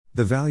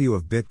The value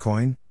of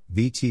Bitcoin,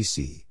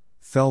 BTC,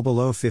 fell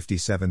below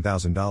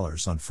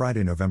 $57,000 on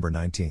Friday, November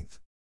 19th.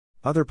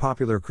 Other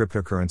popular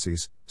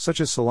cryptocurrencies, such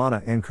as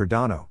Solana and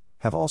Cardano,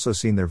 have also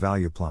seen their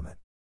value plummet.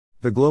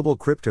 The global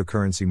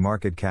cryptocurrency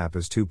market cap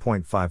is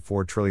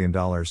 $2.54 trillion,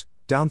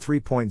 down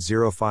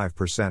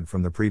 3.05%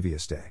 from the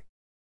previous day.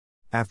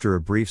 After a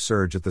brief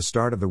surge at the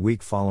start of the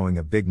week following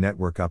a big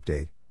network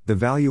update, the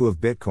value of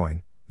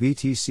Bitcoin,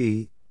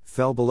 BTC,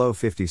 fell below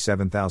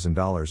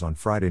 $57,000 on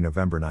Friday,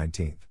 November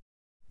 19th.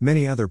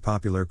 Many other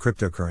popular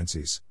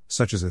cryptocurrencies,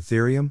 such as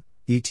Ethereum,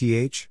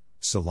 ETH,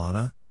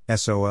 Solana,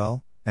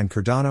 SOL, and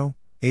Cardano,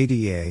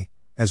 ADA,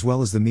 as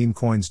well as the meme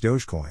coins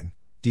Dogecoin,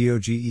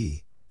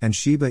 DOGE, and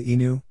Shiba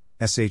Inu,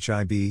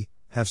 SHIB,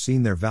 have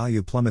seen their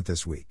value plummet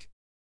this week.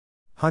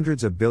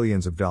 Hundreds of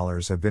billions of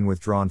dollars have been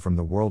withdrawn from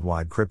the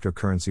worldwide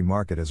cryptocurrency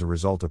market as a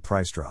result of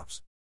price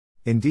drops.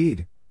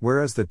 Indeed,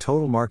 whereas the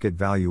total market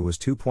value was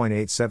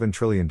 $2.87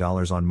 trillion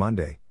on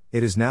Monday,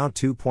 it is now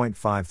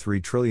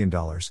 $2.53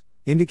 trillion,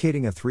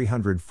 indicating a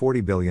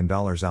 $340 billion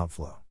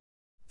outflow.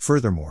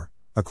 Furthermore,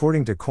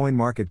 according to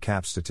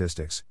CoinMarketCap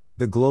statistics,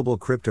 the global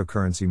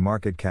cryptocurrency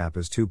market cap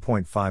is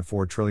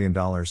 $2.54 trillion,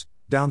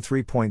 down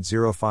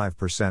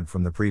 3.05%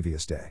 from the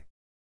previous day.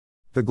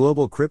 The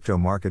global crypto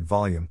market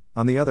volume,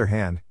 on the other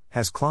hand,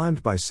 has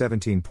climbed by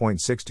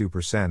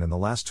 17.62% in the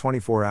last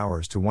 24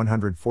 hours to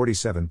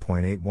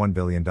 $147.81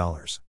 billion.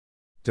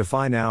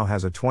 DeFi now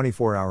has a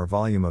 24-hour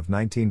volume of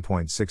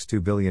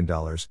 $19.62 billion,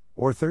 or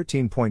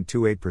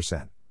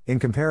 13.28%. In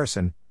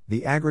comparison,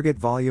 the aggregate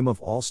volume of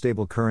all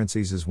stable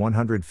currencies is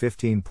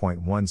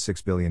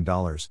 $115.16 billion,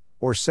 or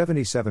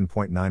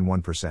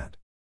 77.91%.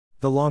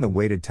 The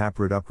long-awaited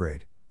Taproot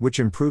upgrade,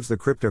 which improves the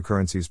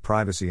cryptocurrency's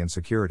privacy and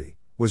security,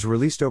 was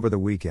released over the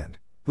weekend,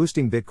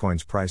 boosting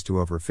Bitcoin's price to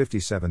over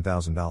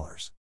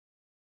 $57,000.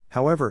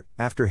 However,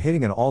 after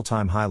hitting an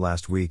all-time high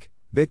last week,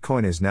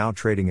 Bitcoin is now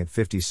trading at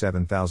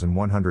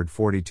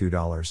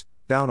 $57,142,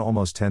 down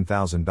almost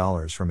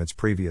 $10,000 from its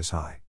previous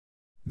high.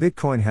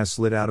 Bitcoin has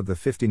slid out of the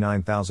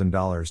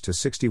 $59,000 to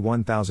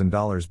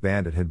 $61,000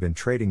 band it had been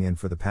trading in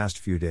for the past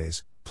few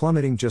days,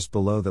 plummeting just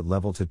below that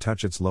level to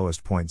touch its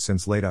lowest point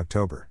since late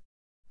October.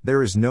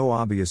 There is no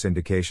obvious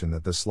indication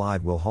that the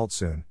slide will halt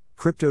soon.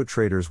 Crypto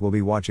traders will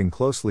be watching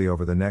closely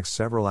over the next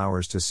several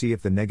hours to see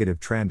if the negative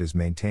trend is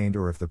maintained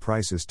or if the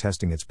price is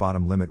testing its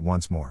bottom limit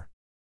once more.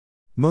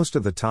 Most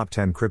of the top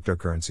 10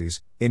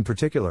 cryptocurrencies, in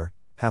particular,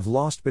 have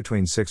lost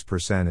between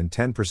 6% and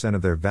 10%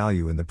 of their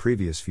value in the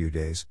previous few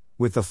days,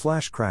 with the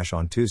flash crash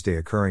on Tuesday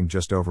occurring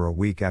just over a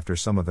week after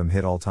some of them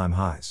hit all-time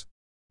highs.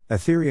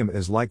 Ethereum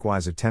is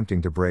likewise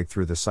attempting to break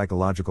through the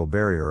psychological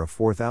barrier of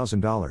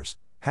 $4,000,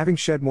 having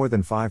shed more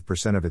than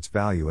 5% of its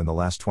value in the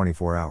last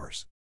 24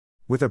 hours.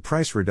 With a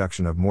price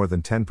reduction of more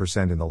than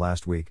 10% in the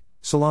last week,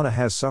 Solana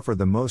has suffered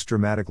the most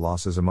dramatic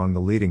losses among the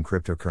leading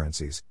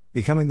cryptocurrencies,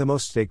 becoming the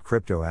most staked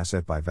crypto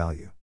asset by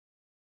value.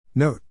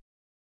 Note: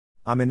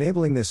 I'm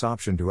enabling this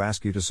option to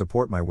ask you to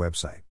support my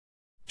website.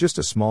 Just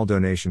a small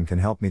donation can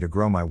help me to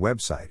grow my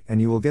website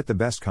and you will get the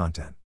best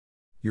content.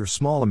 Your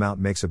small amount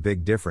makes a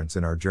big difference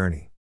in our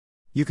journey.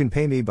 You can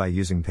pay me by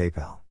using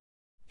PayPal.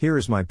 Here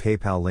is my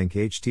PayPal link: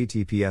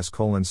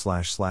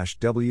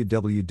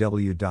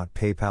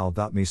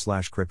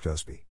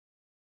 https://www.paypal.me/cryptospe.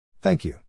 Thank you.